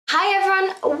Hi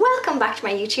everyone, welcome back to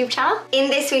my YouTube channel. In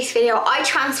this week's video, I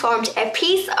transformed a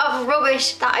piece of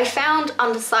rubbish that I found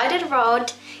on the side of the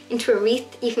road into a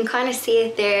wreath. You can kind of see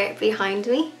it there behind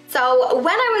me. So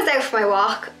when I was out for my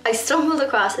walk, I stumbled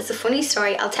across, it's a funny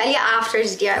story, I'll tell you after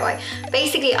the DIY.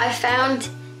 Basically, I found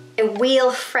a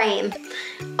wheel frame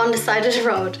on the side of the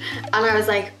road and I was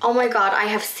like, oh my god, I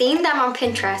have seen them on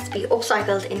Pinterest be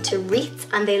upcycled into wreaths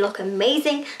and they look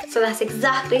amazing. So that's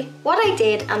exactly what I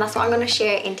did and that's what I'm going to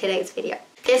share in today's video.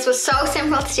 This was so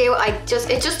simple to do.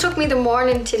 It just took me the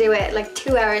morning to do it, like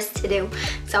 2 hours to do.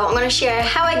 So I'm going to share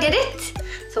how I did it.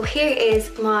 So here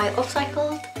is my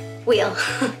upcycled wheel.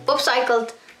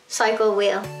 Upcycled cycle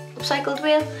wheel. Upcycled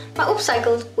wheel? My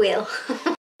upcycled wheel.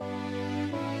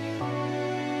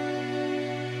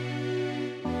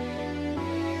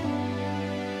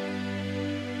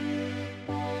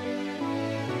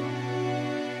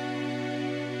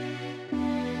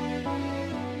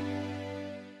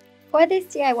 For this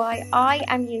DIY, I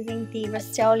am using the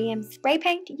Rust-Oleum spray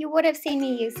paint. You would have seen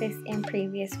me use this in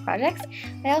previous projects.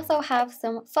 I also have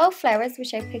some faux flowers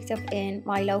which I picked up in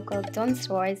my local Dunnes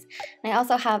stores. And I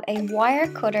also have a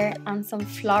wire cutter and some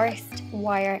florist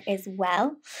wire as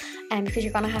well, because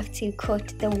you're going to have to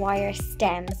cut the wire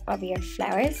stems of your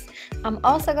flowers. I'm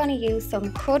also going to use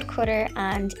some crud cutter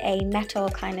and a metal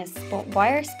kind of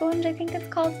wire sponge, I think it's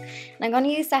called. And I'm going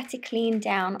to use that to clean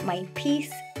down my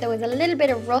piece. There was a little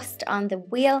bit of rust on the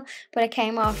wheel, but it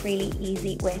came off really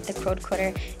easy with the crud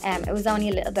cutter. It was only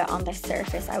a little bit on the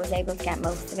surface. I was able to get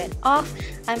most of it off.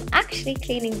 I'm actually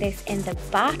cleaning this in the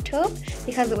bathtub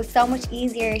because it was so much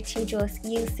easier to just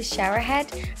use the shower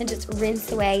head and just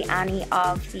rinse away any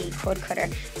of the crud cutter.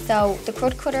 So the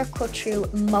crud cutter cut through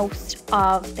most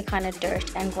of the kind of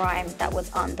dirt and grime that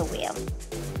was on the wheel.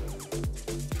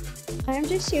 I'm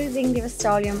just using the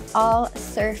Rust-Oleum All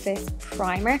Surface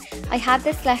Primer. I had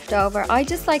this left over. I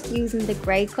just like using the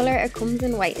grey colour. It comes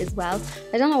in white as well.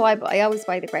 I don't know why, but I always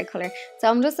buy the grey colour. So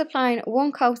I'm just applying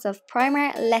 1 coat of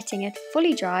primer, letting it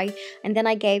fully dry, and then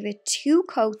I gave it 2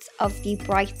 coats of the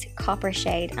bright copper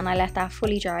shade and I let that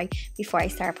fully dry before I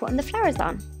start putting the flowers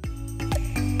on.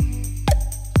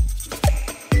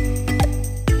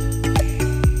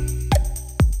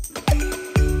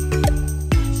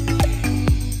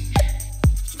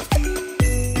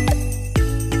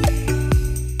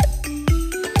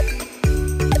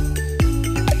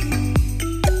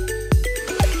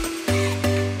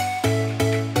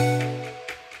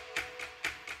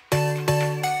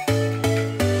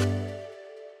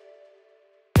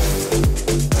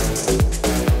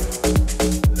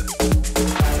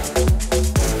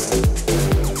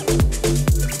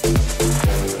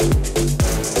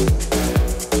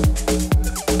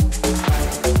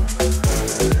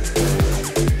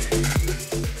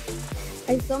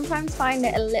 I sometimes find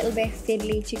it a little bit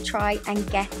fiddly to try and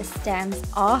get the stems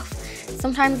off.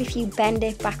 Sometimes if you bend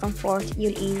it back and forth,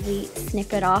 you'll easily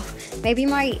snip it off. Maybe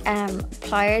my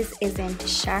pliers isn't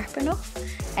sharp enough,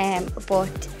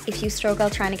 but if you struggle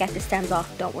trying to get the stems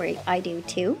off, don't worry, I do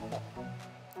too.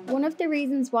 One of the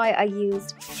reasons why I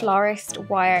used florist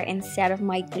wire instead of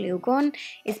my glue gun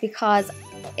is because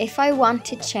if I want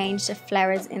to change the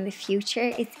flowers in the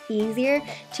future, it's easier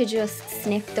to just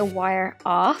snip the wire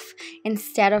off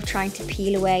instead of trying to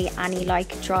peel away any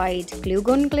like dried glue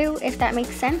gun glue, if that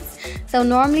makes sense. So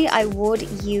normally I would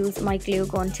use my glue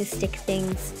gun to stick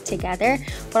things together,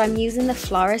 but I'm using the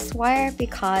florist wire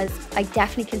because I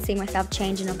definitely can see myself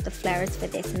changing up the flowers for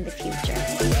this in the future.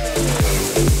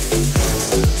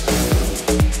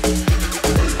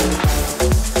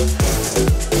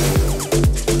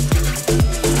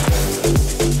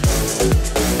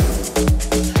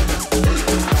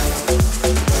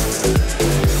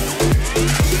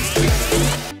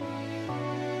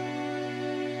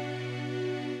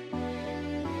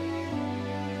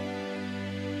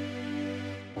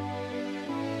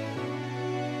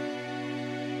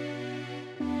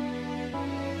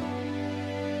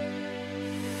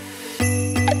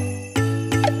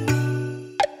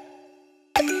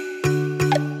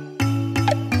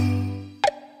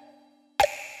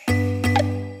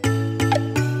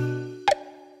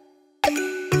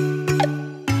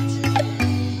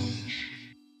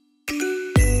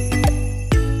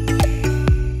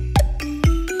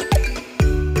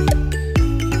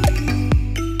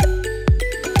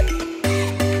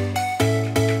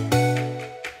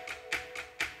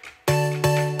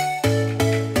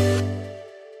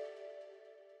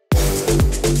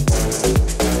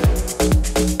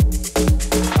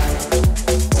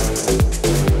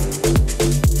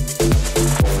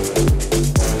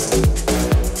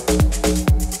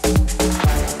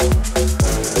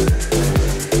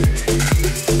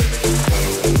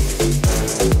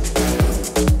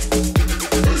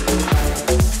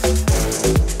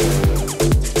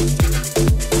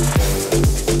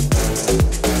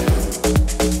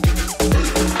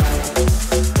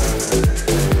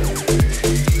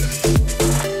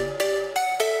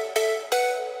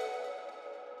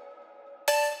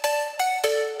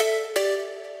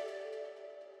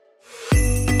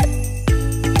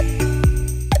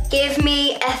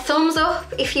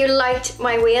 if you liked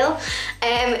my wheel.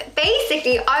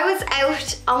 Basically, I was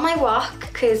out on my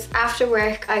walk because after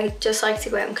work I just like to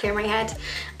go out and clear my head,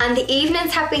 and the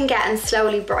evenings have been getting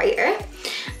slowly brighter,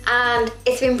 and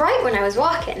it's been bright when I was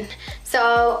walking,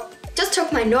 so just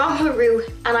took my normal route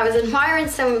and I was admiring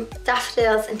some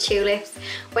daffodils and tulips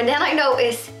when then I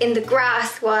noticed in the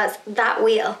grass was that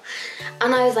wheel,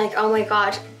 and I was like, oh my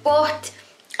god. But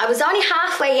I was only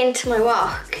halfway into my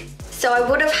walk, so I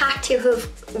would have had to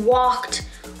have walked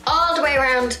all the way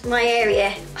around my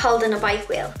area holding a bike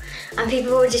wheel, and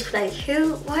people would just be like,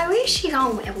 why is she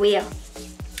going with a wheel?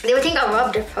 They would think I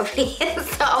robbed her probably.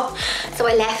 so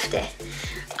I left it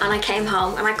and I came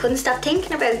home and I couldn't stop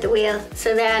thinking about the wheel.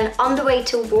 So then on the way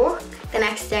to work the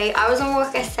next day, I was on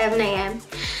work at 7 AM.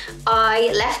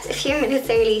 I left a few minutes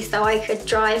early so I could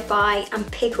drive by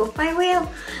and pick up my wheel.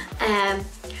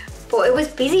 But it was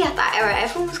busy at that hour.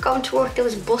 Everyone was going to work. There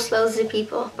was busloads of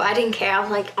people, but I didn't care. I was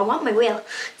like, I want my wheel.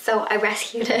 So I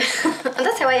rescued it. And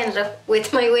that's how I ended up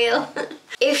with my wheel.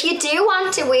 If you do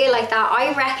want a wheel like that,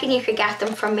 I reckon you could get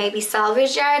them from maybe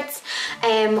salvage yards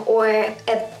or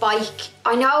a bike.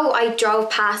 I know I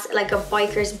drove past like a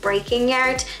biker's breaking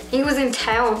yard. He was in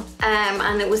town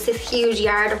and it was this huge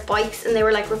yard of bikes and they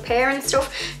were like repairing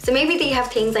stuff. So maybe they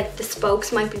have things like the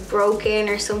spokes might be broken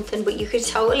or something, but you could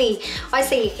totally, I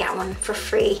say you get one for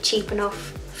free, cheap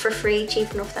enough. For free,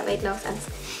 cheap enough, that made no sense.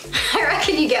 I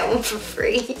reckon you get one for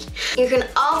free. You can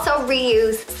also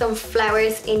reuse some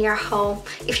flowers in your home.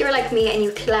 If you're like me and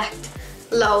you collect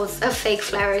loads of fake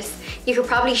flowers, you could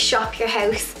probably shop your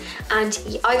house.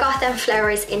 And I got them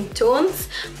flowers in tons,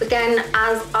 but then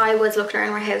as I was looking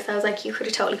around my house, I was like, you could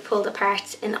have totally pulled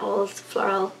apart an old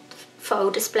floral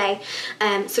faux display.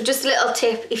 So just a little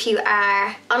tip if you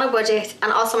are on a budget,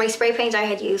 and also my spray paint I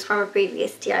had used from a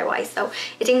previous DIY, so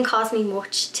it didn't cost me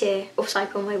much to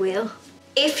upcycle my wheel.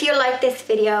 If you like this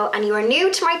video and you are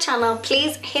new to my channel,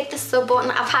 please hit the sub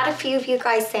button. I've had a few of you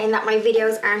guys saying that my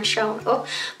videos aren't showing up,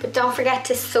 but don't forget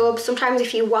to sub. Sometimes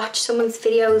if you watch someone's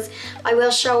videos, I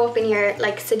will show up in your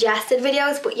like suggested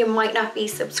videos, but you might not be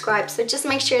subscribed. So just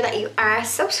make sure that you are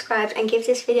subscribed and give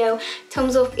this video a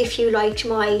thumbs up if you liked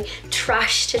my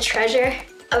trash to treasure.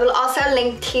 I will also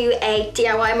link to a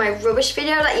DIY my rubbish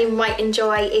video that you might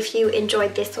enjoy if you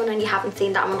enjoyed this one and you haven't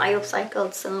seen that one. I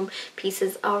upcycled some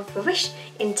pieces of rubbish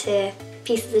into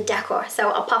pieces of decor, so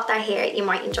I'll pop that here. You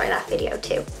might enjoy that video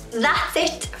too. That's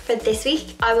it for this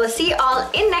week. I will see you all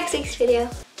in next week's video.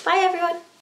 Bye everyone.